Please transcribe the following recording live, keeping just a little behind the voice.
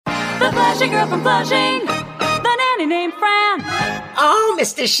Flashy girl from Flushing, the nanny named Fran. Oh,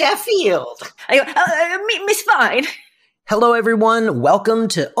 Mr. Sheffield. Miss Fine. Hello, everyone. Welcome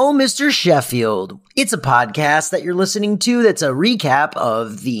to Oh, Mr. Sheffield. It's a podcast that you're listening to that's a recap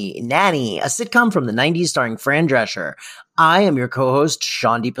of The Nanny, a sitcom from the 90s starring Fran Drescher. I am your co-host,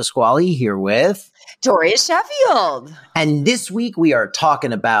 Sean DiPasquale, here with Doria Sheffield. And this week we are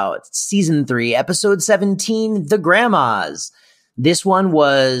talking about Season 3, Episode 17, The Grandmas. This one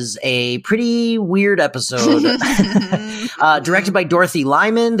was a pretty weird episode. Directed by Dorothy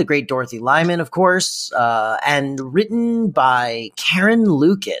Lyman, the great Dorothy Lyman, of course, and written by Karen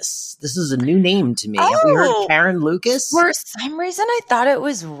Lucas. This is a new name to me. Have you heard Karen Lucas? For some reason, I thought it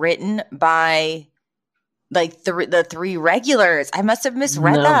was written by like the three regulars. I must have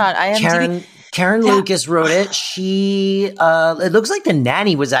misread that on IMDb. Karen Lucas wrote it. She, it looks like The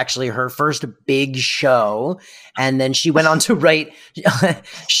Nanny was actually her first big show. And then she went on to write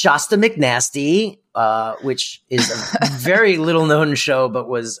Shasta McNasty, which is a very little known show, but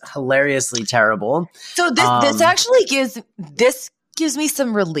was hilariously terrible. So this actually gives me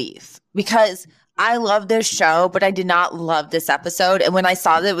some relief because I love this show, but I did not love this episode. And when I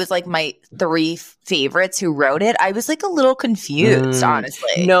saw that it was like my three favorites who wrote it, I was like a little confused,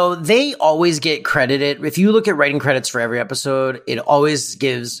 honestly. No, they always get credited. If you look at writing credits for every episode, it always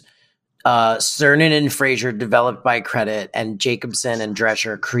gives Cernan and Fraser developed by credit and Jacobson and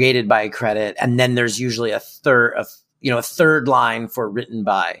Drescher created by credit. And then there's usually a third line for written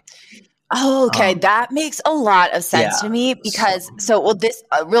by. Oh, okay. That makes a lot of sense to me because this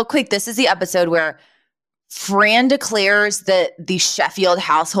real quick, this is the episode where Fran declares that the Sheffield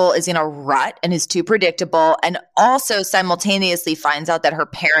household is in a rut and is too predictable, and also simultaneously finds out that her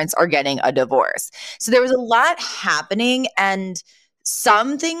parents are getting a divorce. So there was a lot happening, and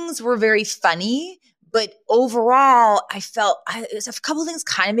some things were very funny, but overall, I felt a couple things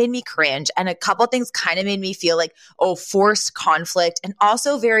kind of made me cringe, and a couple things kind of made me feel like, forced conflict, and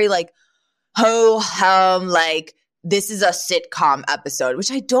also very like, ho-hum, like this is a sitcom episode, which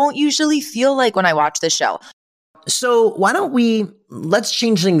I don't usually feel like when I watch the show. So why don't let's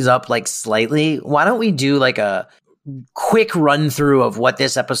change things up like slightly. Why don't we do like a quick run through of what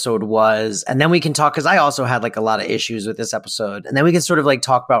this episode was, and then we can talk, because I also had like a lot of issues with this episode, and then we can sort of like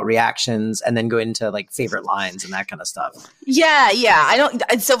talk about reactions and then go into like favorite lines and that kind of stuff. Yeah.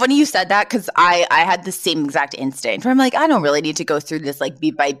 It's so funny you said that because I had the same exact instinct where I'm like, I don't really need to go through this like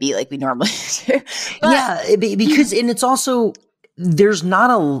beat by beat like we normally do. Because and it's also there's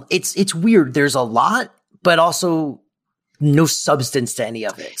not it's weird. There's a lot, but also no substance to any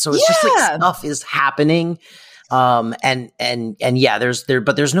of it. So it's just like stuff is happening. There's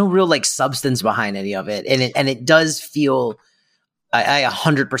no real like substance behind any of it. And it does feel, I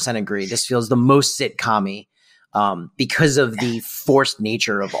 100% agree. This feels the most sitcom-y, because of the forced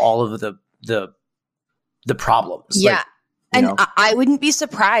nature of all of the problems. Yeah. I wouldn't be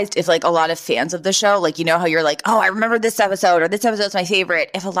surprised if like a lot of fans of the show, like, you know how you're like, oh, I remember this episode or this episode's my favorite.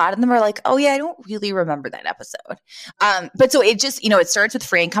 If a lot of them are like, oh yeah, I don't really remember that episode. But so it just, it starts with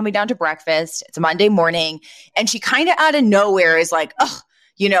Fran coming down to breakfast. It's a Monday morning. And she kind of out of nowhere is like, oh,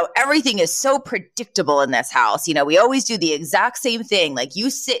 everything is so predictable in this house. We always do the exact same thing. Like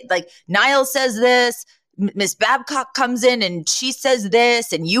Niles says this, Miss Babcock comes in and she says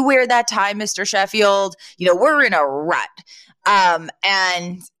this, and you wear that tie, Mr. Sheffield. We're in a rut.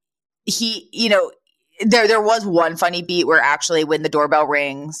 And he, there was one funny beat where actually when the doorbell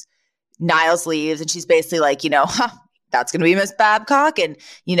rings, Niles leaves and she's basically like, that's going to be Miss Babcock. And,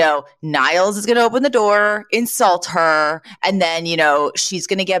 Niles is going to open the door, insult her. And then, she's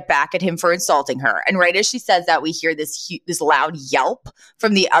going to get back at him for insulting her. And right as she says that, we hear this loud yelp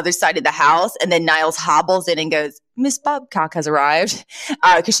from the other side of the house. And then Niles hobbles in and goes, Miss Babcock has arrived.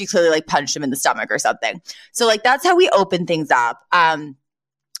 Because she clearly like punched him in the stomach or something. So like, that's how we open things up. And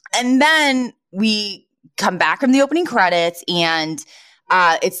then we come back from the opening credits and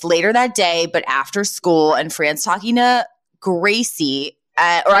it's later that day, but after school, and Fran's talking to Gracie,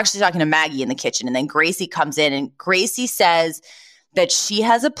 or actually talking to Maggie in the kitchen. And then Gracie comes in and Gracie says that she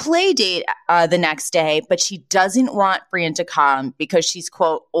has a play date the next day, but she doesn't want Fran to come because she's,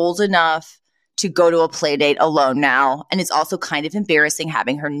 quote, old enough to go to a play date alone now. And it's also kind of embarrassing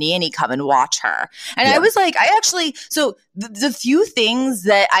having her nanny come and watch her. And I was like, the few things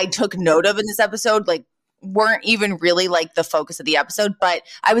that I took note of in this episode, like, weren't even really like the focus of the episode, but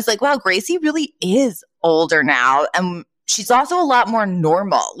I was like, wow, Gracie really is older now. And she's also a lot more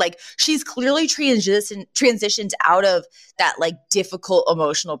normal. Like she's clearly transitioned out of that like difficult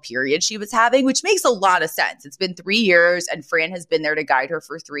emotional period she was having, which makes a lot of sense. It's been 3 years and Fran has been there to guide her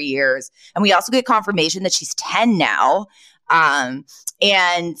for 3 years. And we also get confirmation that she's 10 now. And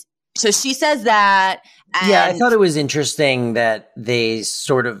So she says that. And yeah, I thought it was interesting that they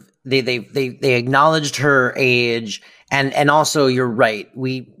sort of they acknowledged her age, and also you're right.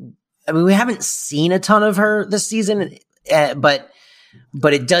 We haven't seen a ton of her this season, but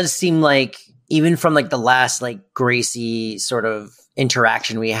it does seem like even from like the last like Gracie sort of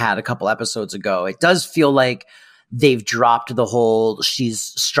interaction we had a couple episodes ago, it does feel like they've dropped the whole she's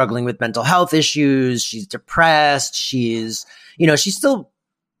struggling with mental health issues, she's depressed, she's she still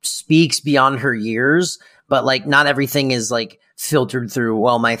speaks beyond her years, but like not everything is like filtered through,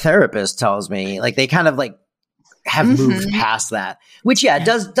 well, my therapist tells me. Like they kind of like have moved past that, which it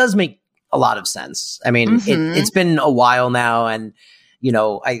does make a lot of sense. I mean, it's been a while now, and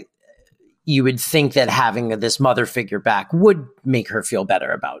you would think that having this mother figure back would make her feel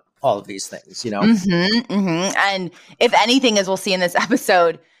better about all of these things, And if anything, as we'll see in this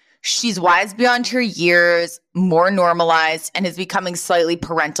episode, she's wise beyond her years, more normalized, and is becoming slightly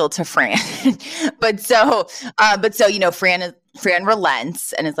parental to Fran. but so, Fran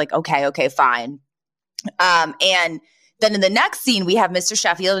relents and is like, okay, fine. And then in the next scene, we have Mr.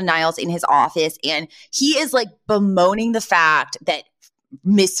 Sheffield and Niles in his office, and he is like bemoaning the fact that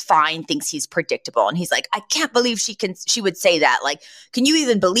Miss Fine thinks he's predictable. And he's like, I can't believe she would say that. Like, can you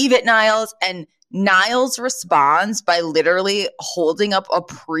even believe it, Niles? And Niles responds by literally holding up a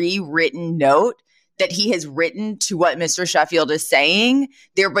pre-written note that he has written to what Mr. Sheffield is saying,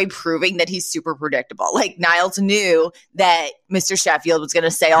 thereby proving that he's super predictable. Like Niles knew that Mr. Sheffield was going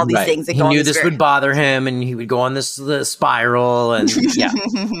to say all these things. And he knew this would bother him, and he would go on this spiral. And yeah.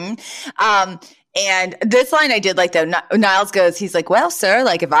 And this line I did like though. Niles goes, he's like, well, sir,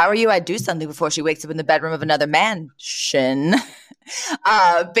 like if I were you, I'd do something before she wakes up in the bedroom of another mansion.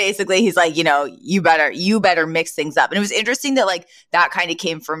 Basically he's like, you better mix things up. And it was interesting that like that kind of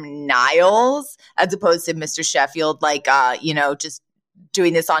came from Niles as opposed to Mr. Sheffield, like, just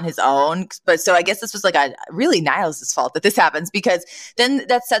doing this on his own. But so I guess this was like really Niles' fault that this happens, because then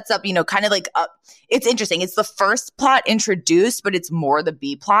that sets up, kind of like it's interesting. It's the first plot introduced, but it's more the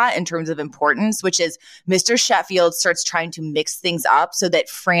B plot in terms of importance, which is Mr. Sheffield starts trying to mix things up so that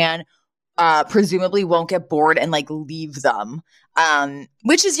Fran presumably won't get bored and like leave them.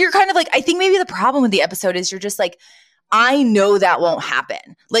 Which is you're kind of like, I think maybe the problem with the episode is you're just like, I know that won't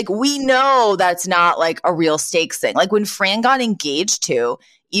happen. Like, we know that's not like a real stakes thing. Like when Fran got engaged to,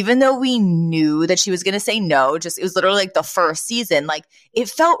 even though we knew that she was going to say no, it was literally like the first season, like it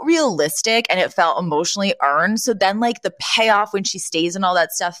felt realistic and it felt emotionally earned. So then like the payoff when she stays and all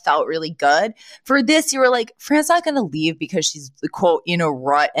that stuff felt really good. For this, you were like, Fran's not going to leave because she's the quote in a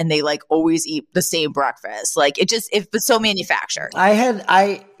rut and they like always eat the same breakfast. Like it was so manufactured.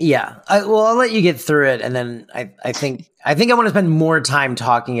 I'll let you get through it. And then I think I want to spend more time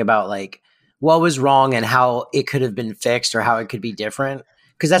talking about like what was wrong and how it could have been fixed or how it could be different.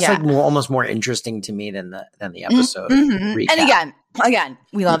 Because that's like almost more interesting to me than the episode. Recap. And again,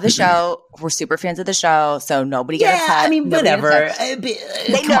 we love the show. We're super fans of the show, so nobody get upset. I mean, whatever.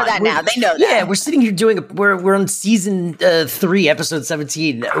 They know that now. They know that. Yeah, we're sitting here we're on season 3, episode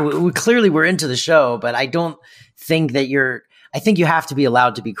 17. We clearly we're into the show, but I don't think that I think you have to be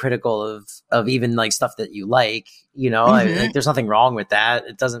allowed to be critical of even like stuff that you like. Like, there's nothing wrong with that.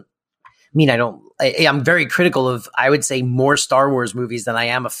 It doesn't mean I'm very critical of, I would say, more Star Wars movies than I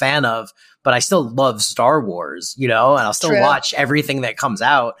am a fan of, but I still love Star Wars, and I'll still watch everything that comes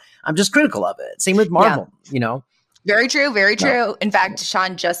out. I'm just critical of it. Same with Marvel, Very true. Very true. No. In fact,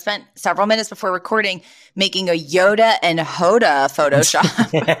 Sean just spent several minutes before recording making a Yoda and Hoda Photoshop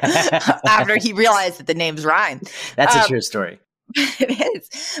after he realized that the names rhyme. That's a true story. It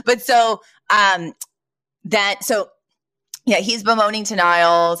is. But yeah, he's bemoaning to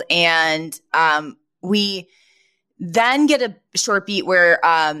Niles, and we then get a short beat where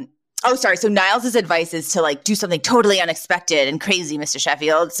so Niles' advice is to like do something totally unexpected and crazy, Mr.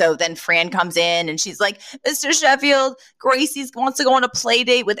 Sheffield. So then Fran comes in and she's like, Mr. Sheffield, Gracie wants to go on a play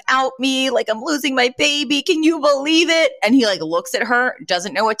date without me. Like, I'm losing my baby. Can you believe it? And he like looks at her,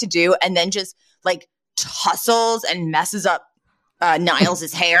 doesn't know what to do, and then just like tussles and messes up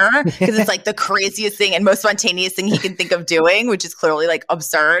Niles' hair, because it's like the craziest thing and most spontaneous thing he can think of doing, which is clearly like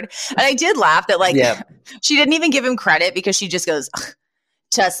absurd. And I did laugh that like she didn't even give him credit, because she just goes,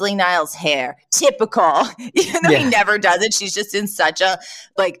 tussling Niles' hair, typical. Even though he never does it, she's just in such a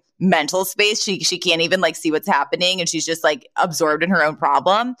like mental space. She can't even like see what's happening, and she's just like absorbed in her own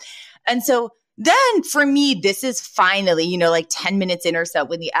problem. And so then for me, this is finally, like 10 minutes in or so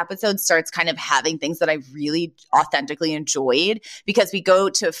when the episode starts kind of having things that I really authentically enjoyed, because we go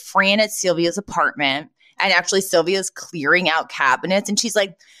to Fran at Sylvia's apartment, and actually Sylvia's clearing out cabinets, and she's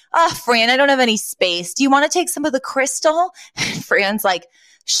like, Fran, I don't have any space. Do you want to take some of the crystal? And Fran's like,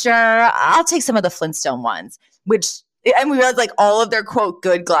 sure, I'll take some of the Flintstone ones, and we realized like all of their quote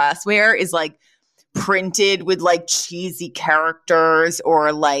good glassware is like printed with like cheesy characters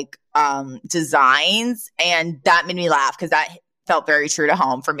or like designs. And that made me laugh because that felt very true to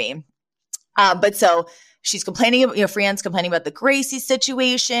home for me. But so she's complaining, Fran's complaining about the Gracie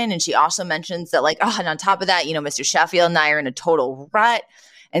situation. And she also mentions that like, and on top of that, Mr. Sheffield and I are in a total rut.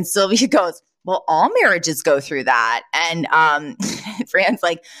 And Sylvia goes, well, all marriages go through that. And Fran's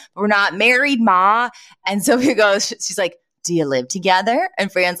like, we're not married, Ma. And Sylvia goes, she's like, do you live together?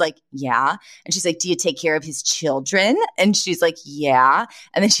 And Fran's like, yeah. And she's like, do you take care of his children? And she's like, yeah.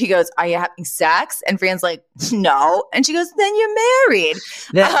 And then she goes, are you having sex? And Fran's like, no. And she goes, then you're married.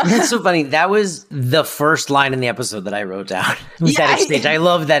 That's so funny. That was the first line in the episode that I wrote down. That exchange. I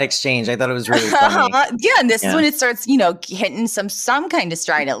love that exchange. I thought it was really funny. And this is when it starts, hitting some kind of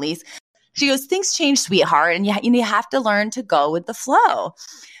stride at least. She goes, things change, sweetheart. And you have to learn to go with the flow.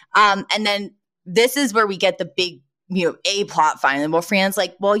 And then this is where we get the big, A plot finally. Well, Fran's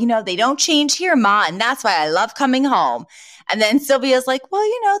like, well, they don't change here, Ma. And that's why I love coming home. And then Sylvia's like, well,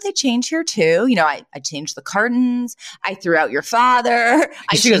 they change here too. I changed the curtains. I threw out your father.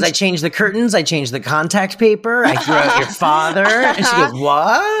 She goes, I changed the curtains. I changed the contact paper. I threw out your father. And she goes,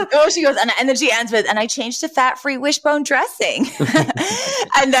 what? Oh, she goes, and then she ends with, and I changed to fat-free wishbone dressing.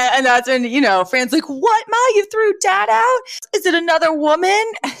 and that's when, Fran's like, what, Ma? You threw Dad out? Is it another woman?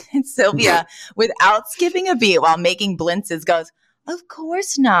 And Sylvia, without skipping a beat while making blintzes, goes, of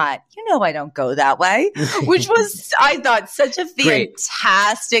course not. I don't go that way, which was, I thought, such a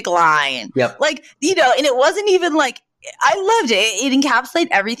fantastic line. Yep. Like, and it wasn't even like, I loved it. It encapsulated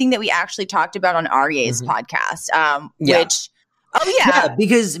everything that we actually talked about on Arie's podcast, which,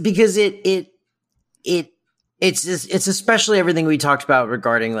 because it's especially everything we talked about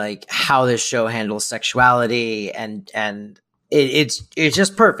regarding like how this show handles sexuality and it's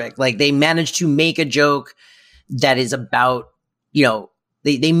just perfect. Like they managed to make a joke that is about,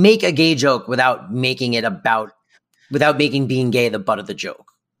 they make a gay joke without making being gay the butt of the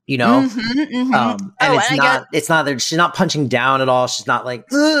joke, and it's not that she's not punching down at all. She's not like,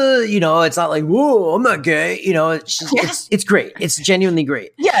 it's not like, whoa, I'm not gay. It's great. It's genuinely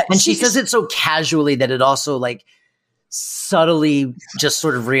great. Yeah. And she says it so casually that it also like subtly just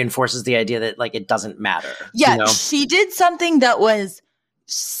sort of reinforces the idea that like, it doesn't matter. Yeah. She did something that was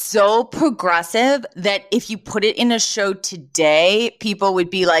so progressive that if you put it in a show today, people would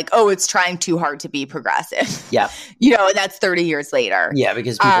be like, oh, it's trying too hard to be progressive. Yeah. And that's 30 years later. Yeah,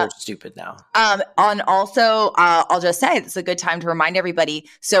 because people are stupid now. I'll just say it's a good time to remind everybody.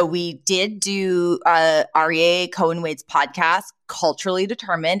 So we did do Arie Cohen-Wade's podcast, Culturally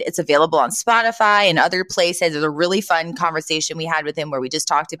Determined. It's available on Spotify and other places. There's a really fun conversation we had with him where we just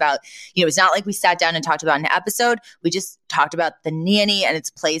talked about, it's not like we sat down and talked about an episode. We just talked about the nanny and its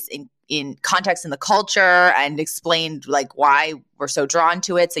place in context in the culture and explained like why we're so drawn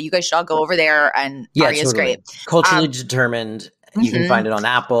to it. So you guys should all go over there and Arie is great. Culturally Determined. You can find it on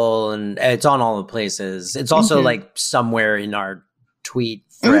Apple and it's on all the places. It's also like somewhere in our tweet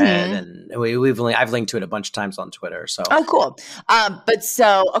thread and I've linked to it a bunch of times on Twitter. So cool.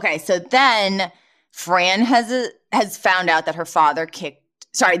 So then Fran has found out that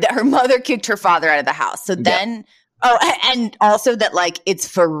that her mother kicked her father out of the house. So then and also that like it's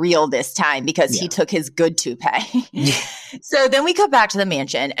for real this time because he took his good toupee. So then we come back to the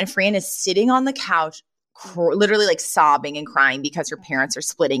mansion and Fran is sitting on the couch literally like sobbing and crying because her parents are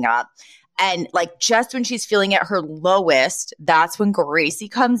splitting up. And like just when she's feeling at her lowest, that's when Gracie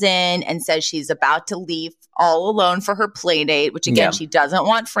comes in and says she's about to leave all alone for her play date, which again, she doesn't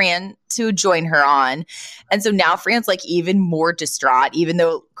want Fran to join her on. And so now Fran's like even more distraught, even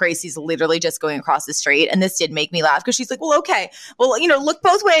though Gracie's literally just going across the street. And this did make me laugh because she's like, well, okay, well, look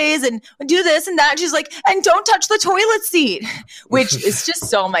both ways and do this and that. And she's like, and don't touch the toilet seat, which is just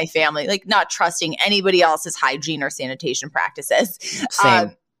so my family, like not trusting anybody else's hygiene or sanitation practices.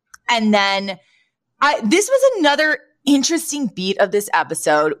 Same. And then this was another interesting beat of this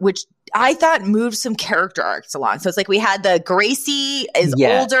episode, which I thought moved some character arcs along. So it's like we had the Gracie is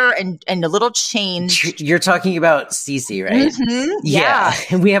older and a little changed. You're talking about Cece, right? Yeah.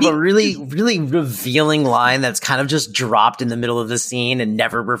 And we have a really, really revealing line that's kind of just dropped in the middle of the scene and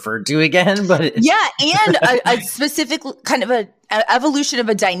never referred to again. But and a specific kind of a evolution of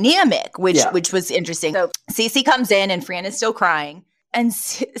a dynamic, which was interesting. So Cece comes in and Fran is still crying. And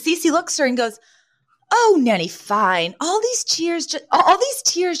Cece looks at her and goes, oh, Nanny, fine. All these tears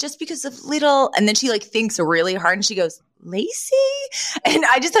just because of little. And then she like thinks really hard and she goes, Lacey? And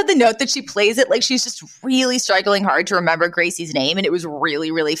I just had the note that she plays it like she's just really struggling hard to remember Gracie's name. And it was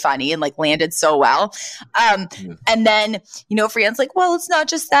really, really funny and like landed so well. And then, Fran's like, well, it's not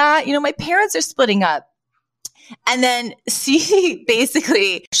just that. My parents are splitting up. And then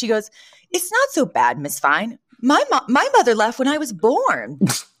basically, she goes, it's not so bad, Miss Fine. My mother left when I was born.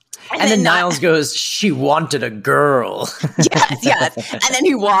 And then Niles goes, she wanted a girl. Yes. And then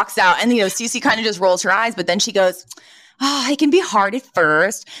he walks out and, Cece kind of just rolls her eyes, but then she goes, it can be hard at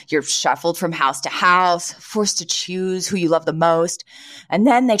first. You're shuffled from house to house, forced to choose who you love the most. And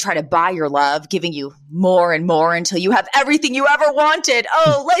then they try to buy your love, giving you more and more until you have everything you ever wanted.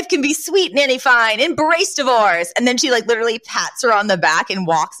 Oh, life can be sweet, Nanny Fine. Embrace divorce. And then she like literally pats her on the back and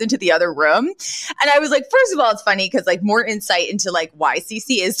walks into the other room. And I was like, first of all, it's funny because like more insight into like why Cece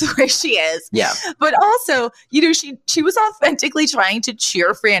is the way she is. Yeah. But also, she was authentically trying to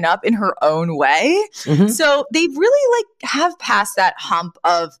cheer Fran up in her own way. Mm-hmm. So they really like have passed that hump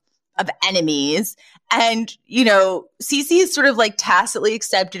of enemies. And, Cece has sort of like tacitly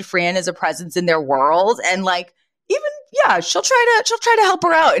accepted Fran as a presence in their world. And like, even, she'll try to help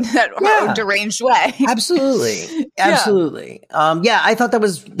her out in that her own deranged way. Absolutely. Absolutely. I thought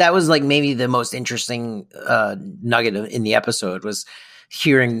that was like maybe the most interesting nugget in the episode was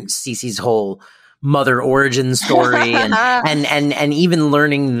hearing Cece's whole mother origin story and even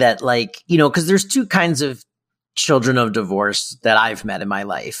learning that like, because there's two kinds of children of divorce that I've met in my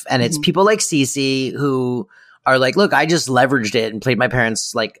life. And it's people like Cece who are like, look, I just leveraged it and played my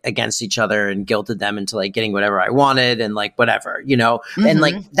parents like against each other and guilted them into like getting whatever I wanted and like whatever, and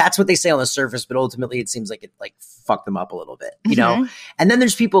like that's what they say on the surface, but ultimately it seems like it like fucked them up a little bit, And then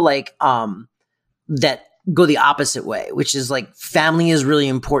there's people like that go the opposite way, which is like family is really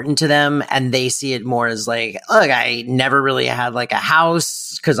important to them and they see it more as like, look, I never really had like a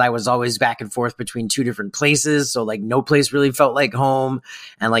house because I was always back and forth between two different places, so like no place really felt like home,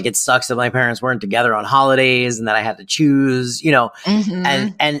 and like it sucks that my parents weren't together on holidays and that I had to choose,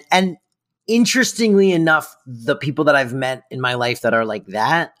 and interestingly enough, the people that I've met in my life that are like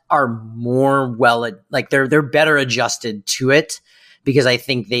that are more they're better adjusted to it. Because I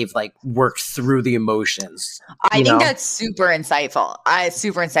think they've like worked through the emotions. I think that's super insightful.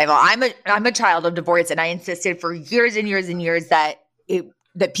 I'm a child of divorce, and I insisted for years and years and years that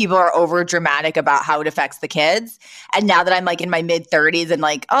people are over dramatic about how it affects the kids. And now that I'm like in my mid 30s and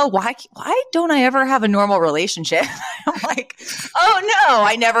like, oh, why don't I ever have a normal relationship? I'm like, oh no,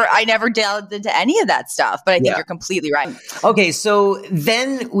 I never delved into any of that stuff. But I think you're completely right. Okay, so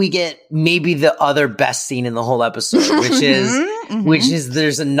then we get maybe the other best scene in the whole episode, which is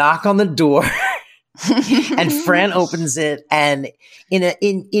there's a knock on the door. And Fran opens it, and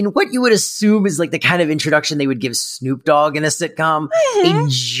in what you would assume is like the kind of introduction they would give Snoop Dogg in a sitcom, a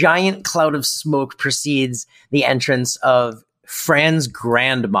giant cloud of smoke precedes the entrance of Fran's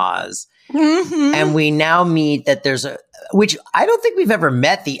grandmas. And we now meet that there's which I don't think we've ever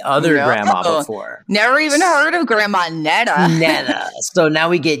met the other grandma before. Never even heard of Grandma Netta. So now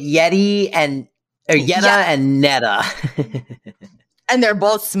we get Yetta and Netta. And they're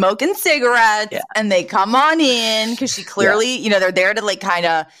both smoking cigarettes and they come on in because she clearly, they're there to like kind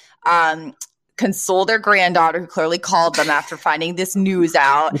of console their granddaughter who clearly called them after finding this news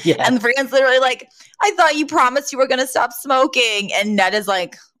out. Yeah. And Fran's literally like, I thought you promised you were going to stop smoking. And Ned is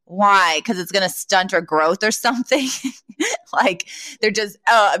like, why? Because it's going to stunt her growth or something. Like they're just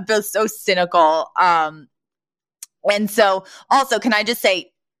both so cynical. And so also, can I just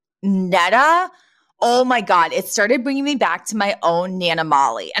say, Netta, oh my God, it started bringing me back to my own Nana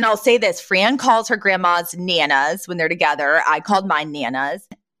Molly. And I'll say this, Fran calls her grandmas Nanas when they're together. I called mine Nanas.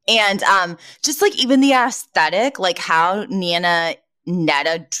 And just like even the aesthetic, like how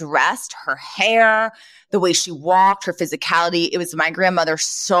Netta dressed, her hair, the way she walked, her physicality, it was my grandmother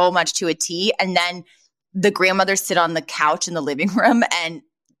so much to a T. And then the grandmothers sit on the couch in the living room and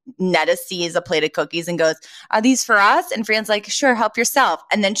Netta sees a plate of cookies and goes, are these for us? And Fran's like, sure, help yourself.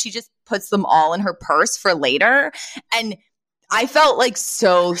 And then she just puts them all in her purse for later. And I felt like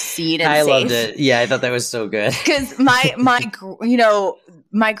so seen and safe. I loved it. Yeah, I thought that was so good. Because my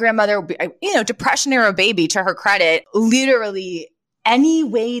grandmother, Depression era baby, to her credit, literally any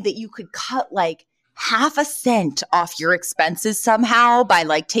way that you could cut like half a cent off your expenses somehow by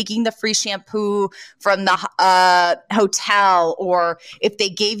like taking the free shampoo from the hotel, or if they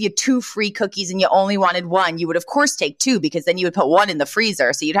gave you 2 free cookies and you only wanted one, you would of course take 2 because then you would put one in the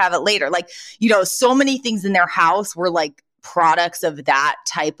freezer so you'd have it later. Like, so many things in their house were like products of that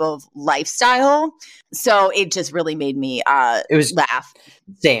type of lifestyle. So it just really made me laugh.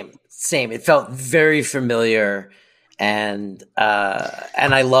 Same. It felt very familiar. And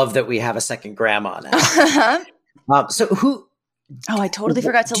I love that we have a second grandma now. So who? Oh, I totally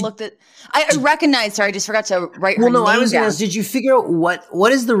forgot to look that. I recognized her. I just forgot to write her name down. I was going to ask, did you figure out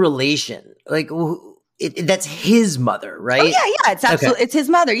what is the relation? Like, that's his mother, right? Oh, yeah. It's absolutely, It's his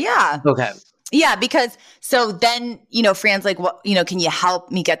mother. Yeah. Okay. Yeah, because so then, Fran's like, well, can you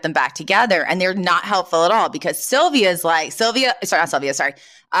help me get them back together? And they're not helpful at all because Yetta,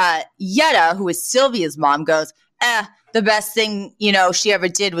 who is Sylvia's mom, goes, the best thing, she ever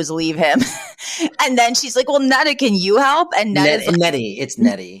did was leave him. And then she's like, well, Netta, can you help? And Nettie, it's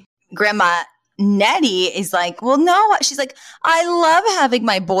Nettie. Grandma Nettie is like, well, no. She's like, I love having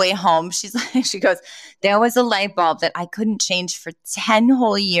my boy home. She goes, there was a light bulb that I couldn't change for 10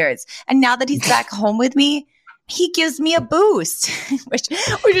 whole years. And now that he's back home with me, he gives me a boost, which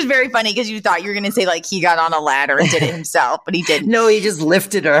is very funny because you thought you were going to say like he got on a ladder and did it himself, but he didn't. No, he just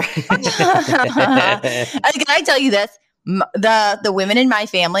lifted her. Can I tell you this? The women in my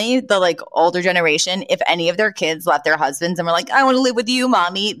family, the like older generation, if any of their kids left their husbands and were like, I want to live with you,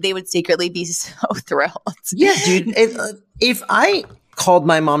 mommy, they would secretly be so thrilled. Yeah, dude. If I called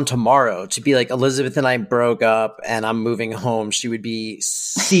my mom tomorrow to be like, Elizabeth and I broke up and I'm moving home, she would be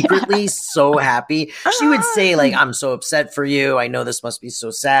secretly so happy. She would say like, I'm so upset for you. I know this must be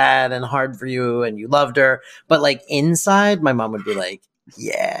so sad and hard for you and you loved her. But like inside, my mom would be like,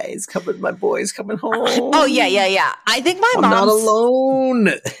 yeah, he's coming. My boy's coming home. Oh, yeah. I think I'm not alone.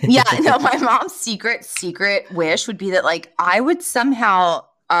 Yeah, no, my mom's secret wish would be that like I would somehow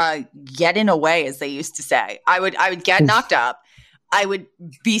get in a way, as they used to say. I would get knocked up. I would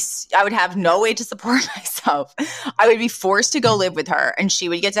have no way to support myself. I would be forced to go live with her, and she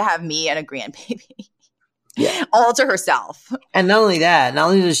would get to have me and a grandbaby. Yeah. All to herself. And not only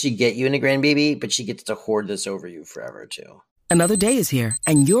does she get you and a grandbaby, but she gets to hoard this over you forever too. Another day is here,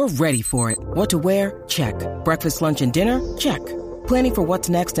 and you're ready for it. What to wear? Check. Breakfast, lunch, and dinner? Check. Planning for what's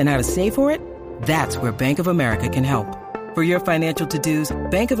next and how to save for it? That's where Bank of America can help. For your financial to-dos,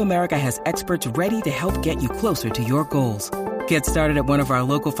 Bank of America has experts ready to help get you closer to your goals. Get started at one of our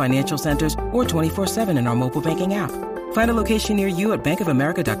local financial centers or 24/7 in our mobile banking app. Find a location near you at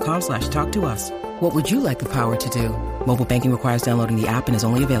bankofamerica.com/talktous. What would you like the power to do? Mobile banking requires downloading the app and is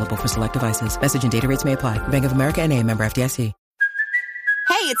only available for select devices. Message and data rates may apply. Bank of America NA, member FDIC.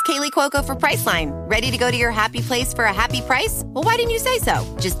 Hey, it's Kaylee Cuoco for Priceline. Ready to go to your happy place for a happy price? Well, why didn't you say so?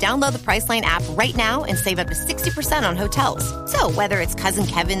 Just download the Priceline app right now and save up to 60% on hotels. So whether it's Cousin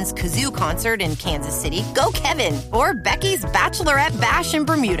Kevin's Kazoo Concert in Kansas City, go Kevin, or Becky's Bachelorette Bash in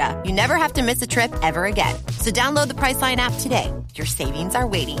Bermuda, you never have to miss a trip ever again. So download the Priceline app today. Your savings are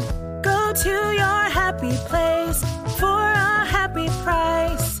waiting. Go to your happy place for a happy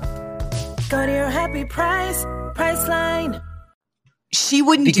price. Go to your happy price, Priceline. She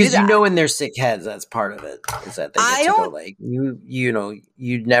wouldn't do that. Because in their sick heads, that's part of it. Is that they get to go like,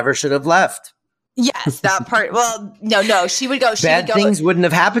 you never should have left. Yes, that part. Well, no, she would go. Bad things wouldn't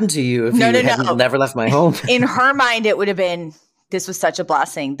have happened to you if you had never left my home. In her mind, it would have been, this was such a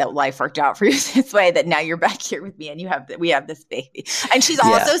blessing that life worked out for you this way, that now you're back here with me and we have this baby. And she's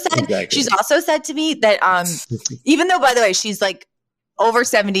also said to me that even though, by the way, she's like over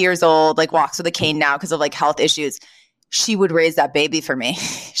 70 years old, like walks with a cane now because of like health issues, she would raise that baby for me.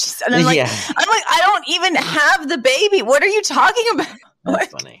 And I'm like, I don't even have the baby. What are you talking about? That's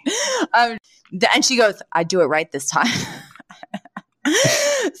funny. And she goes, I do it right this time.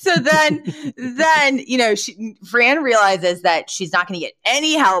 So then, Fran realizes that she's not going to get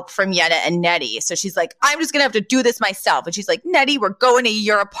any help from Yetta and Nettie. So she's like, I'm just going to have to do this myself. And she's like, Nettie, we're going to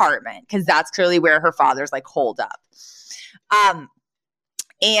your apartment. Because that's clearly where her father's like holed up.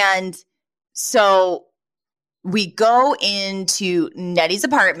 And so we go into Nettie's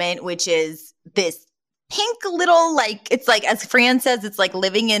apartment, which is this pink little, like, it's like, as Fran says, it's like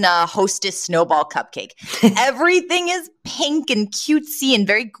living in a Hostess snowball cupcake. Everything is pink and cutesy and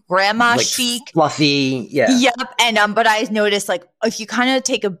very grandma chic. Fluffy. Yeah. Yep. And, but I noticed, like, if you kind of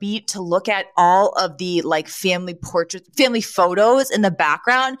take a beat to look at all of the like family portraits, family photos in the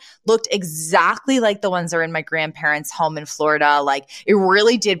background looked exactly like the ones that are in my grandparents' home in Florida. Like, it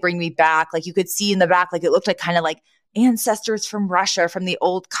really did bring me back. Like, you could see in the back, like, it looked like kind of like ancestors from Russia, from the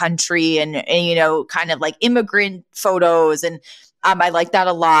old country, and kind of like immigrant photos. And I like that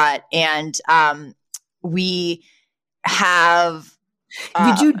a lot. And we have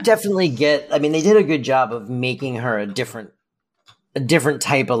you do definitely get, I mean, they did a good job of making her a different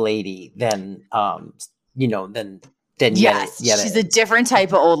type of lady than than yes, Yetta. She's a different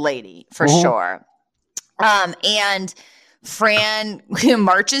type of old lady for sure. And Fran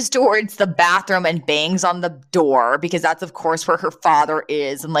marches towards the bathroom and bangs on the door because that's, of course, where her father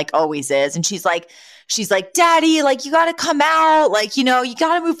is and like always is. And she's like, she's like, Daddy, like, you got to come out. Like, you know, you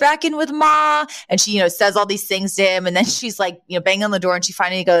got to move back in with Ma. And she, you know, says all these things to him. And then she's like, you know, banging on the door. And she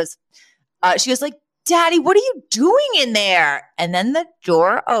finally goes, she goes like, Daddy, what are you doing in there? And then the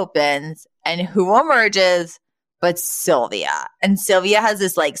door opens and who emerges but Sylvia. And Sylvia has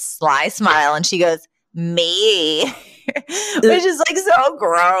this like sly smile and she goes, me, which is like so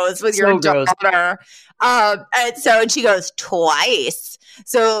gross with your daughter. And she goes twice.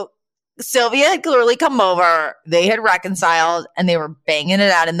 So Sylvia had clearly come over. They had reconciled and they were banging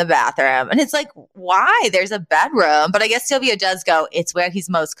it out in the bathroom. And it's like, why? There's a bedroom. But I guess Sylvia does go, it's where he's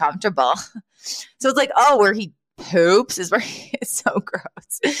most comfortable. So it's like, oh, where he poops is where it's so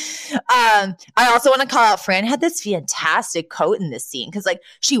gross. I also want to call out Fran had this fantastic coat in this scene because like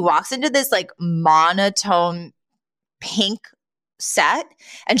she walks into this like monotone pink set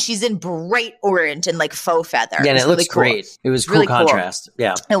and she's in bright orange and like faux feather. Yeah, and it looks really cool. Great. It was really cool contrast.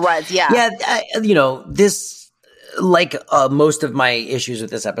 Yeah, it was. Yeah, yeah. You know, this like most of my issues with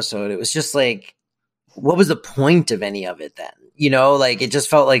this episode, it was just like, what was the point of any of it then? You know, like it just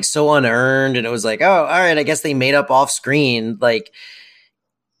felt like so unearned and it was like, oh, all right, I guess they made up off screen. Like,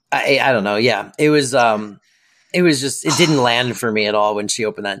 I don't know. Yeah, it was just, it didn't land for me at all when she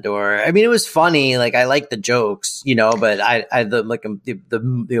opened that door. I mean, it was funny. Like I liked the jokes, you know, but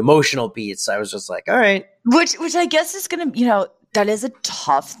the emotional beats, I was just like, all right. Which I guess is going to, you know, that is a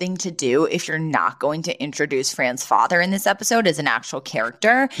tough thing to do if you're not going to introduce Fran's father in this episode as an actual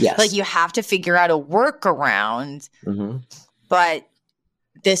character. Yes. Like you have to figure out a workaround. Mm-hmm. But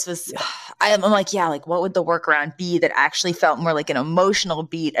this was, I'm like, yeah, like what would the workaround be that actually felt more like an emotional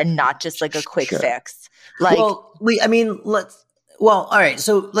beat and not just like a quick fix? Like, well, all right.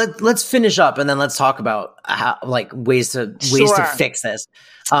 So let's finish up and then let's talk about how like ways to fix this.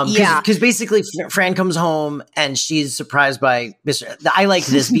 Because basically Fran comes home and she's surprised by I like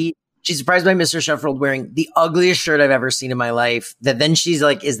this beat. She's surprised by Mr. Sheffield wearing the ugliest shirt I've ever seen in my life. That then she's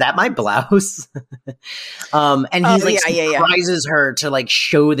like, is that my blouse? And he surprises her to like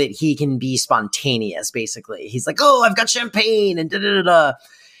show that he can be spontaneous, basically. He's like, oh, I've got champagne and da-da-da-da.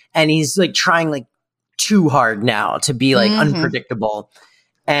 And he's like trying like too hard now to be like unpredictable.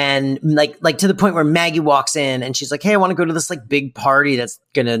 And like to the point where Maggie walks in and she's like, hey, I want to go to this like big party that's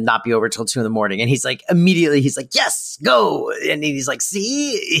going to not be over till 2 a.m. And he's like, immediately he's like, yes, go. And he's like,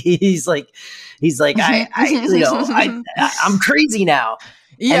 see, he's like, I'm crazy now.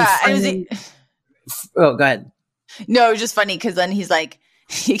 Yeah. Oh, go ahead. No, it was just funny. Cause then he's like,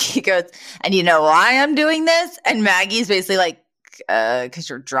 he goes, and you know why I'm doing this? And Maggie's basically like, cause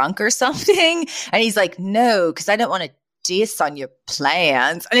you're drunk or something. And he's like, no, cause I don't want to diss on your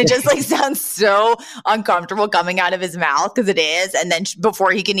plans. And it just like sounds so uncomfortable coming out of his mouth because it is. And then before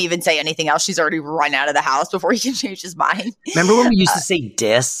he can even say anything else, she's already run out of the house before he can change his mind. Remember when we used to say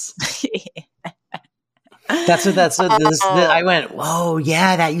diss? I went, whoa,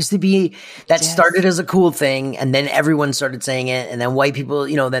 yeah, that used to be, that started as a cool thing. And then everyone started saying it. And then white people,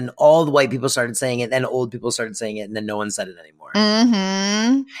 you know, then all the white people started saying it. Then old people started saying it. And then no one said it anymore.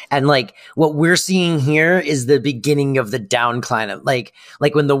 Mm-hmm. And like what we're seeing here is the beginning of the downcline of like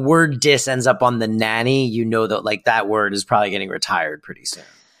when the word diss ends up on the nanny, you know that like that word is probably getting retired pretty soon.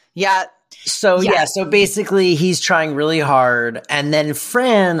 Yeah. So basically he's trying really hard. And then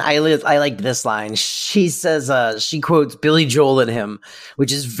Fran, I liked this line. She says, she quotes Billy Joel at him,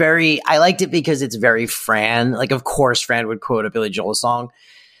 which is I liked it because it's very Fran. Like, of course, Fran would quote a Billy Joel song.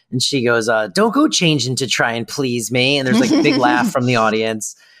 And she goes, don't go changing to try and please me. And there's like a big laugh from the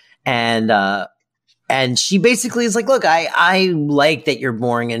audience. And she basically is like, look, I like that you're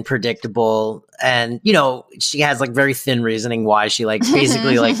boring and predictable. And, you know, she has like very thin reasoning why she like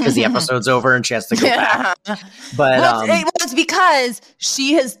basically like because the episode's over and she has to go back. But it's because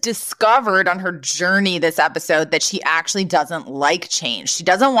she has discovered on her journey this episode that she actually doesn't like change. She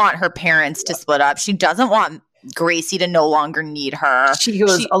doesn't want her parents to split up. She doesn't want Gracie to no longer need her. She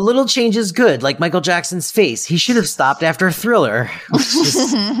goes, a little change is good, like Michael Jackson's face. He should have stopped after Thriller, which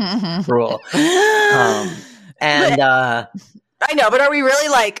is cruel. I know, but are we really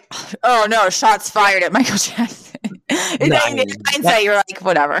like, oh no, shots fired at Michael Jackson? In hindsight, you're like,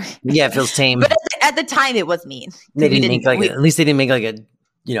 whatever. Yeah, it feels tame. But at the time, it was mean. At least they didn't make like a,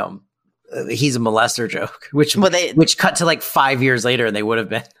 you know, he's a molester joke, which cut to like 5 years later and they would have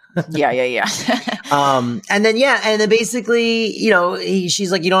been. Yeah. And then basically, you know,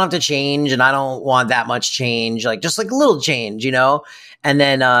 she's like, you don't have to change, and I don't want that much change, like just like a little change, you know. And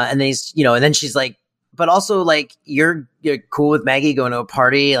then he's, you know, and then she's like, but also like you're cool with Maggie going to a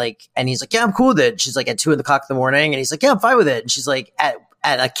party, like, and he's like, yeah, I'm cool with it. She's like at 2 o'clock in the morning, and he's like, yeah, I'm fine with it. And she's like,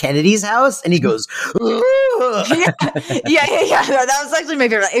 at a Kennedy's house, and he goes, yeah. That was actually my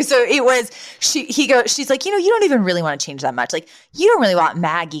favorite. So it was, she's like, you don't even really want to change that much. Like, you don't really want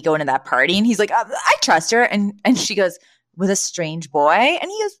Maggie going to that party. And he's like, I trust her. And she goes, with a strange boy? And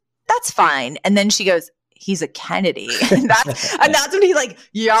he goes, that's fine. And then she goes, he's a Kennedy. And that's when he like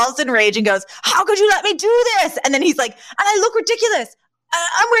yells in rage and goes, how could you let me do this? And then he's like, and I look ridiculous.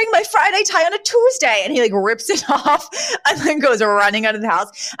 I'm wearing my Friday tie on a Tuesday. And he like rips it off and then goes running out of the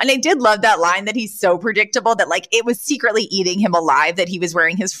house. And I did love that line that he's so predictable that like it was secretly eating him alive that he was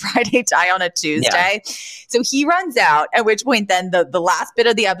wearing his Friday tie on a Tuesday. Yeah. So he runs out, at which point then the last bit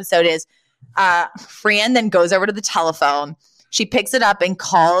of the episode is Fran then goes over to the telephone. She picks it up and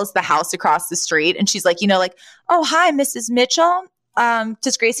calls the house across the street. And she's like, oh, hi, Mrs. Mitchell.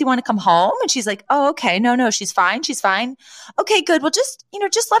 Does Gracie want to come home? And she's like, oh, okay. No, she's fine. She's fine. Okay, good. Well, just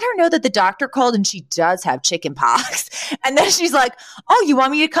let her know that the doctor called and she does have chicken pox. And then she's like, oh, you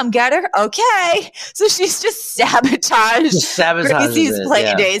want me to come get her? Okay. So she's just sabotaged Gracie's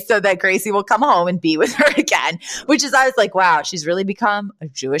play days so that Gracie will come home and be with her again, which is, I was like, wow, she's really become a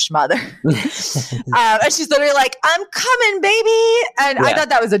Jewish mother. And she's literally like, I'm coming, baby. And I thought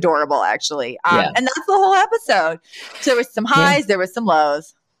that was adorable, actually. And that's the whole episode. So there was some highs, there was some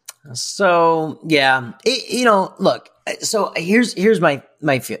lows. So yeah, look. So here's my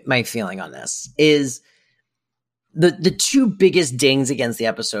feeling on this is the two biggest dings against the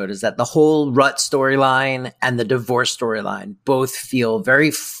episode is that the whole Rut storyline and the divorce storyline both feel very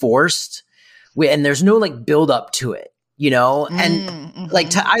forced, and there's no like build up to it, and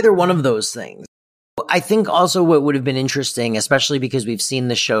like to either one of those things. I think also what would have been interesting, especially because we've seen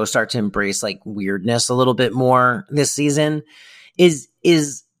the show start to embrace like weirdness a little bit more this season, is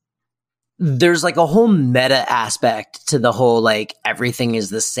there's like a whole meta aspect to the whole like everything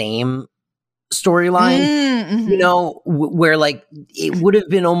is the same storyline, where like it would have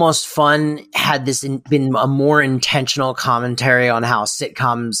been almost fun had this been a more intentional commentary on how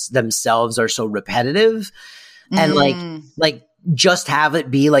sitcoms themselves are so repetitive, and like just have it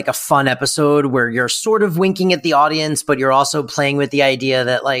be like a fun episode where you're sort of winking at the audience, but you're also playing with the idea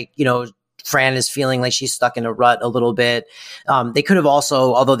that like, Fran is feeling like she's stuck in a rut a little bit. They could have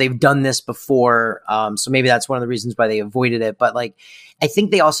also, although they've done this before, so maybe that's one of the reasons why they avoided it. But like, I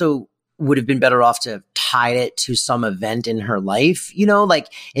think they also would have been better off to have tied it to some event in her life,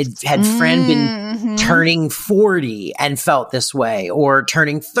 like it had Fran been turning 40 and felt this way, or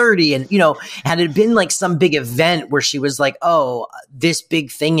turning 30 and, had it been like some big event where she was like, oh, this big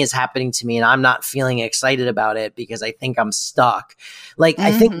thing is happening to me and I'm not feeling excited about it because I think I'm stuck. Like,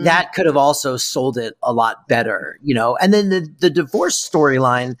 I think that could have also sold it a lot better, and then the divorce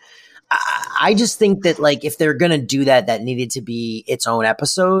storyline, I just think that like, if they're going to do that, that needed to be its own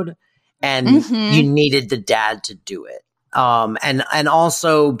episode. And you needed the dad to do it. And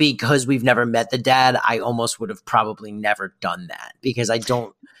also because we've never met the dad, I almost would have probably never done that because I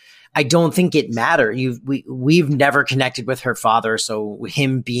don't think it mattered. We've never connected with her father. So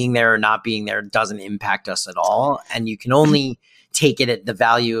him being there or not being there doesn't impact us at all. And you can only take it at the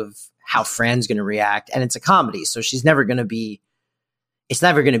value of how Fran's going to react. And it's a comedy. So it's never going to be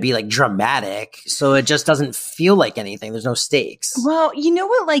like dramatic. So it just doesn't feel like anything. There's no stakes. Well, you know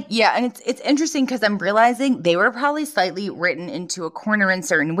what? Like, yeah. And it's interesting because I'm realizing they were probably slightly written into a corner in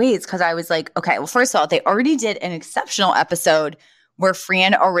certain ways. Cause I was like, okay, well, first of all, they already did an exceptional episode where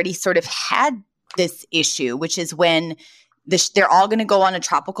Fran already sort of had this issue, which is when they're all going to go on a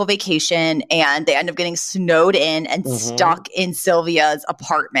tropical vacation and they end up getting snowed in and stuck in Sylvia's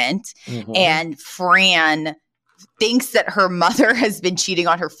apartment. And Fran thinks that her mother has been cheating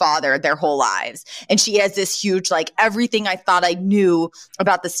on her father their whole lives. And she has this huge, like, everything I thought I knew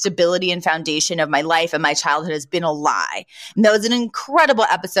about the stability and foundation of my life and my childhood has been a lie. And that was an incredible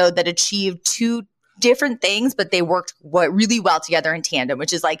episode that achieved two different things, but they worked really well together in tandem,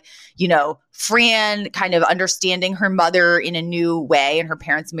 which is like, Fran kind of understanding her mother in a new way and her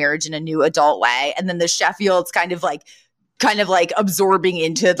parents' marriage in a new adult way. And then the Sheffields kind of like absorbing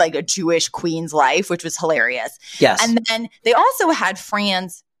into like a Jewish queen's life, which was hilarious. Yes. And then they also had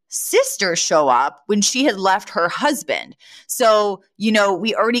Fran's sister show up when she had left her husband. So,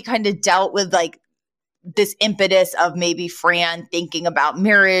 we already kind of dealt with like this impetus of maybe Fran thinking about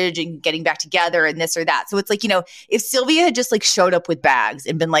marriage and getting back together and this or that. So it's like, if Sylvia had just like showed up with bags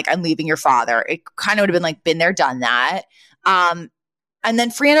and been like, I'm leaving your father, it kind of would have been like, been there, done that. And then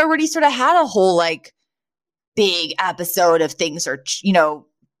Fran already sort of had a whole like big episode of things are,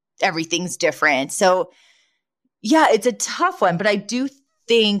 everything's different. So yeah, it's a tough one, but I do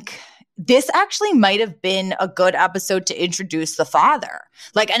think this actually might have been a good episode to introduce the father.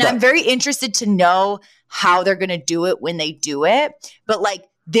 Like, and I'm very interested to know how they're going to do it when they do it. But like,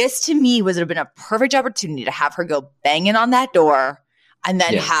 this to me would have been a perfect opportunity to have her go banging on that door and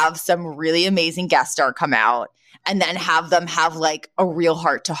then have some really amazing guest star come out and then have them have like a real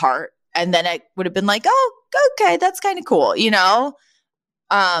heart to heart. And then it would have been like, oh, okay, that's kind of cool, you know?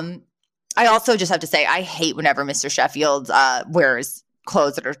 I also just have to say, I hate whenever Mr. Sheffield wears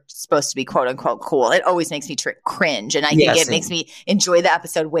clothes that are supposed to be quote unquote cool. It always makes me cringe. And I think it makes me enjoy the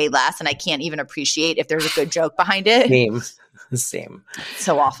episode way less. And I can't even appreciate if there's a good joke behind it. Same.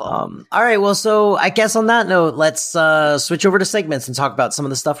 So awful. All right. Well, so I guess on that note, let's switch over to segments and talk about some of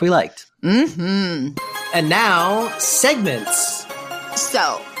the stuff we liked. Mm-hmm. And now segments.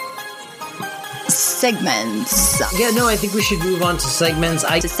 So segments. Yeah, no, I think we should move on to segments.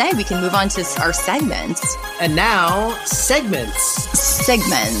 We can move on to our segments. And now, segments.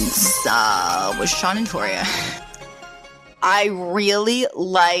 Segments with Sean and Toria. I really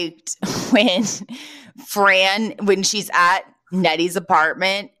liked when Fran, when she's at Nettie's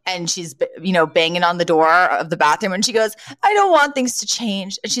apartment and she's, you know, banging on the door of the bathroom and she goes, I don't want things to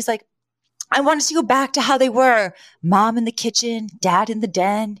change. And she's like, I want us to go back to how they were. Mom in the kitchen, dad in the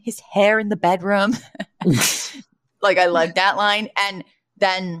den, his hair in the bedroom. Like, I love that line. And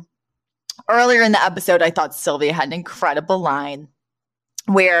then earlier in the episode, I thought Sylvia had an incredible line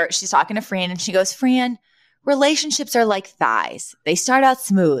where she's talking to Fran and she goes, Fran, relationships are like thighs. They start out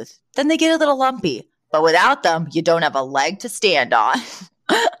smooth, then they get a little lumpy. But without them, you don't have a leg to stand on.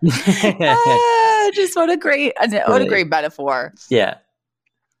 Just what a great metaphor. Yeah.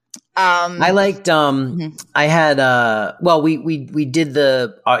 I liked, I had, we did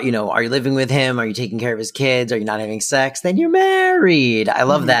the, you know, are you living with him? Are you taking care of his kids? Are you not having sex? Then you're married. I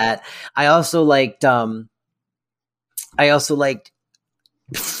love that. I also liked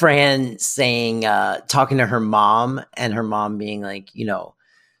Fran saying, talking to her mom and her mom being like, you know,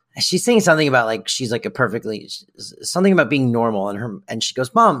 she's saying something about like, she's like something about being normal and she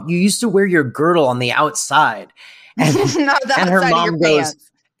goes, Mom, you used to wear your girdle on the outside. And, and her mom goes,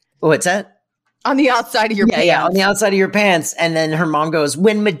 what's that? On the outside of your pants. Yeah, on the outside of your pants. And then her mom goes,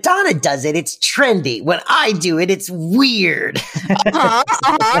 when Madonna does it, it's trendy. When I do it, it's weird.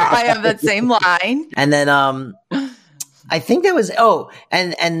 I have that same line. And then I think that was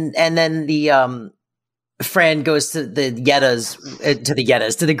and then the Fran goes to the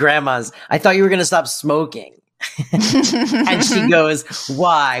grandmas. I thought you were gonna stop smoking. And she goes,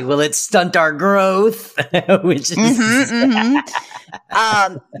 why? Will it stunt our growth? Which is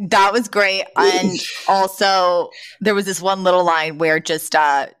that was great. And also there was this one little line where just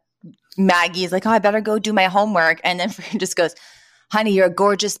Maggie's like, oh, I better go do my homework. And then Fran just goes, honey, you're a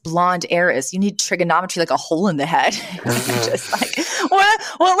gorgeous blonde heiress. You need trigonometry like a hole in the head. Just like what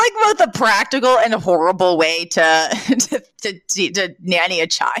like both a practical and a horrible way to nanny a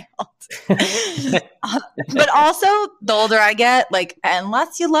child. But also, the older I get, like,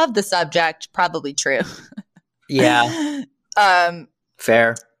 unless you love the subject, probably true. Yeah.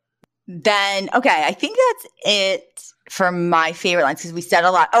 Fair. Then, okay, I think that's it for my favorite lines because we said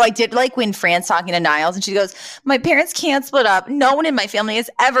a lot. Oh, I did like when Fran's talking to Niles and she goes, my parents can't split up. No one in my family has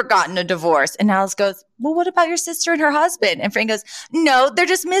ever gotten a divorce. And Niles goes, well, what about your sister and her husband? And Fran goes, no, they're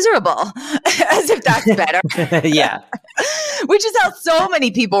just miserable. As if that's better. Yeah. Which is how so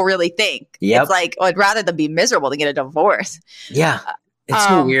many people really think. Yep. It's like, oh, I'd rather them be miserable than get a divorce. Yeah. It's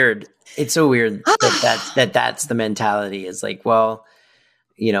so weird. It's so weird that's the mentality is like, well,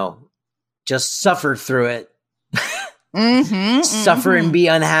 you know, just suffer through it. Suffer and be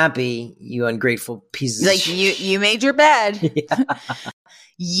unhappy, you ungrateful pieces. Like you made your bed. Yeah.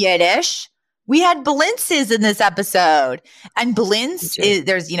 Yiddish. We had blintzes in this episode, and blintz is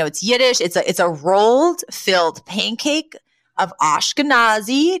it's Yiddish. It's a rolled filled pancake of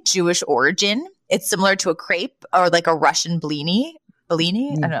Ashkenazi Jewish origin. It's similar to a crepe or like a Russian blini. I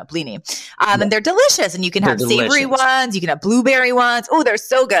don't know, blini. And they're delicious, and you can have savory ones. You can have blueberry ones. Oh, they're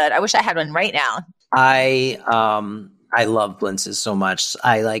so good. I wish I had one right now. I love blintzes so much.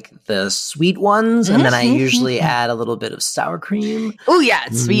 I like the sweet ones, and then I usually add a little bit of sour cream. Oh, yeah.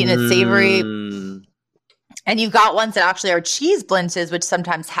 It's sweet and it's savory. And you've got ones that actually are cheese blintzes, which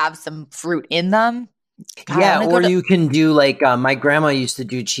sometimes have some fruit in them. God, or you can do like my grandma used to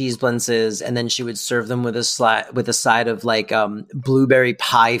do cheese blintzes, and then she would serve them with a side of like blueberry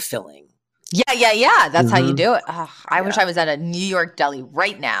pie filling. Yeah. That's how you do it. I wish I was at a New York deli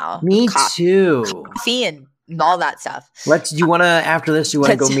right now. Me too. Coffee and all that stuff. Do you want to, after this, you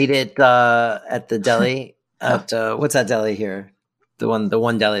want to go meet it at the deli? What's that deli here? The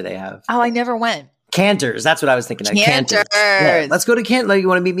one deli they have. Oh, I never went. Cantors. That's what I was thinking of. Cantors. Yeah, let's go to Cantors. Like, you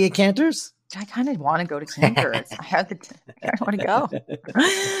want to meet me at Cantors? I kind of want to go to Cantors. I want to go.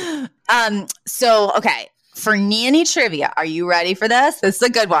 So, okay. For Nanny trivia, are you ready for this? This is a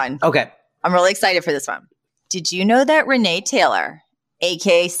good one. Okay. I'm really excited for this one. Did you know that Renee Taylor,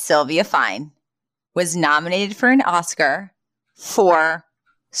 aka Sylvia Fine, was nominated for an Oscar for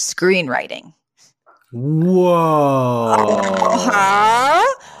screenwriting? Whoa.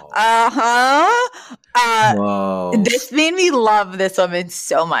 Whoa. This made me love this woman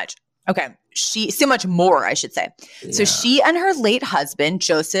so much. Okay. So much more, I should say. Yeah. So she and her late husband,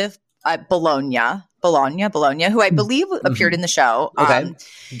 Joseph Bologna, who I believe appeared in the show. Okay.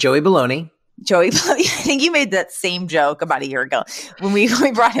 Joey Bologna. I think you made that same joke about a year ago when we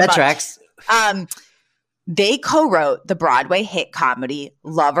brought him up. That tracks. They co-wrote the Broadway hit comedy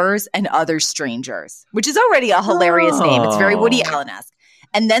Lovers and Other Strangers, which is already a hilarious name. It's very Woody Allen-esque.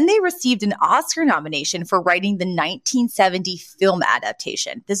 And then they received an Oscar nomination for writing the 1970 film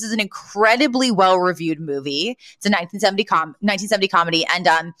adaptation. This is an incredibly well-reviewed movie. It's a 1970 comedy.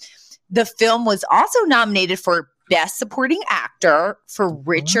 And the film was also nominated for Best Supporting Actor for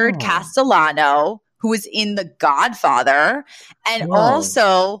Richard Castellano, who was in The Godfather, and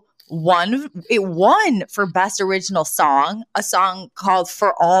also it won for Best Original Song, a song called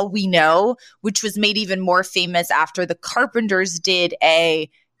For All We Know, which was made even more famous after the Carpenters did a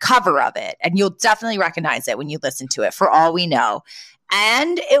cover of it. And you'll definitely recognize it when you listen to it, For All We Know.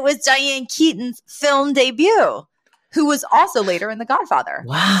 And it was Diane Keaton's film debut, who was also later in The Godfather.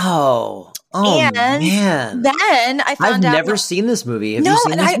 Wow. Oh, and man. Then I found out— I've never seen this movie. Have you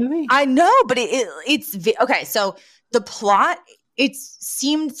seen this movie? I know, but it's okay. So the plot, it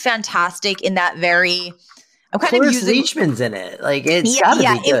seemed fantastic in that very— I'm kind of using— Leachman's in it. Like, it's gotta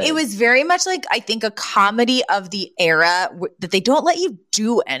be good. It was very much like, I think, a comedy of the era that they don't let you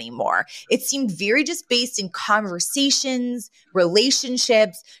do anymore. It seemed very just based in conversations,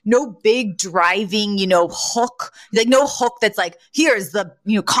 relationships, no big driving, hook. Like, no hook that's like, here's the,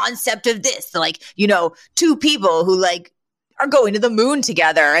 concept of this. Like, two people who like are going to the moon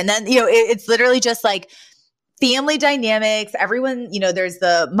together. And then, it's literally just like family dynamics. Everyone, there's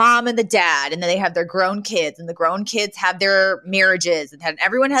the mom and the dad, and then they have their grown kids, and the grown kids have their marriages, and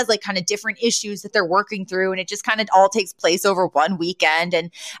everyone has like kind of different issues that they're working through. And it just kind of all takes place over one weekend.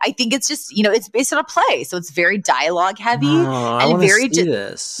 And I think it's just, it's based on a play. So it's very dialogue heavy and very see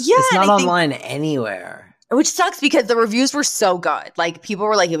this. Yeah. It's not online anywhere. Which sucks because the reviews were so good. Like, people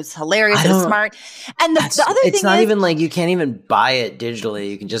were like, it was hilarious, it was smart. And the other thing it's not even like you can't even buy it digitally.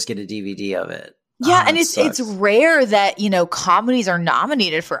 You can just get a DVD of it. Yeah, and it's rare that, comedies are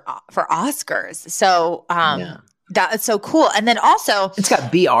nominated for Oscars. So that's so cool. And then also— it's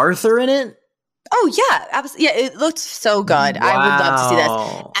got B. Arthur in it? Oh, yeah. Yeah, it looked so good. Wow. I would love to see this.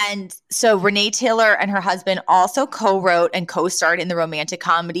 And so Renee Taylor and her husband also co-wrote and co-starred in the romantic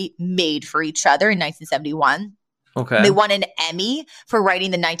comedy Made for Each Other in 1971. Okay. They won an Emmy for writing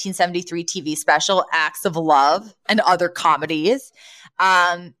the 1973 TV special Acts of Love and Other Comedies.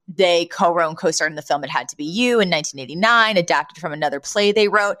 They co-wrote and co-starred in the film It Had to Be You in 1989, adapted from another play they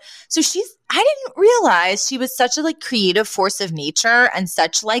wrote. So I didn't realize she was such a like creative force of nature and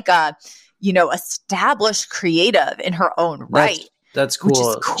such like a, established creative in her own right. That's cool. Which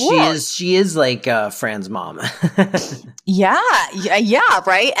is cool. She is like Fran's mom. Yeah,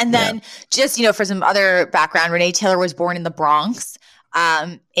 right. And then just, for some other background, Renee Taylor was born in the Bronx.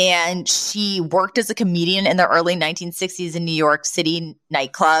 And she worked as a comedian in the early 1960s in New York City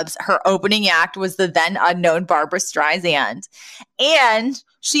nightclubs. Her opening act was the then unknown Barbra Streisand. And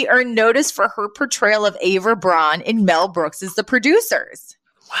she earned notice for her portrayal of Ava Braun in Mel Brooks' The Producers.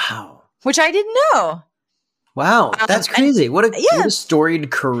 Wow. Which I didn't know. Wow. That's crazy. What a storied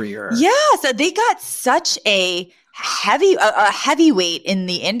career. Yeah. So they got such a heavyweight in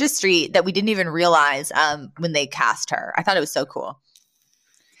the industry that we didn't even realize when they cast her. I thought it was so cool.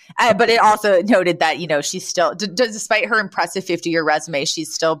 But it also noted that, she's still, despite her impressive 50-year resume,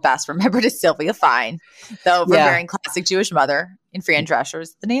 she's still best remembered as Sylvia Fine, though revering classic Jewish mother in Fran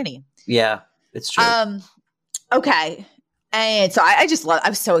Drescher's The Nanny. Yeah, it's true. Okay. And so I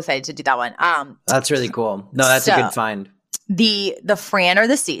was so excited to do that one. That's really cool. No, that's a good find. The Fran or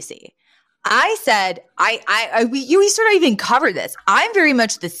the Cece. I said, we sort of even covered this. I'm very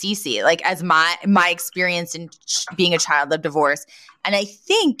much the Cece, like as my experience in being a child of divorce. And I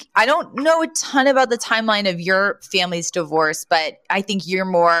think, I don't know a ton about the timeline of your family's divorce, but I think you're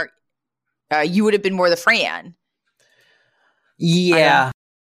more, you would have been more the Fran. Yeah.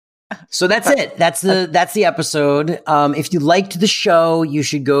 So that's it. That's the episode. If you liked the show, you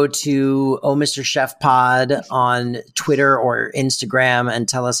should go to Oh Mr. Chef Pod on Twitter or Instagram and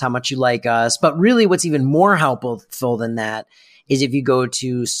tell us how much you like us. But really, what's even more helpful than that is if you go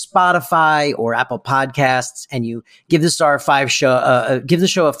to Spotify or Apple Podcasts and you give the show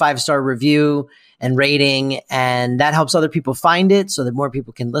a 5-star review and rating, and that helps other people find it so that more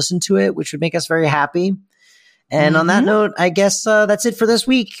people can listen to it, which would make us very happy. And on that note, I guess that's it for this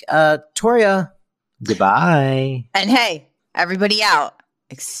week. Toria, goodbye. And hey, everybody out.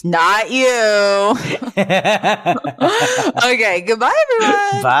 It's not you. Okay, goodbye,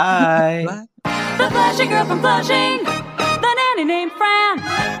 everyone. Bye. Bye. The Flushing Girl from Flushing, the nanny named Fran.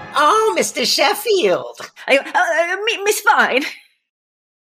 Oh, Mr. Sheffield. Miss Fine.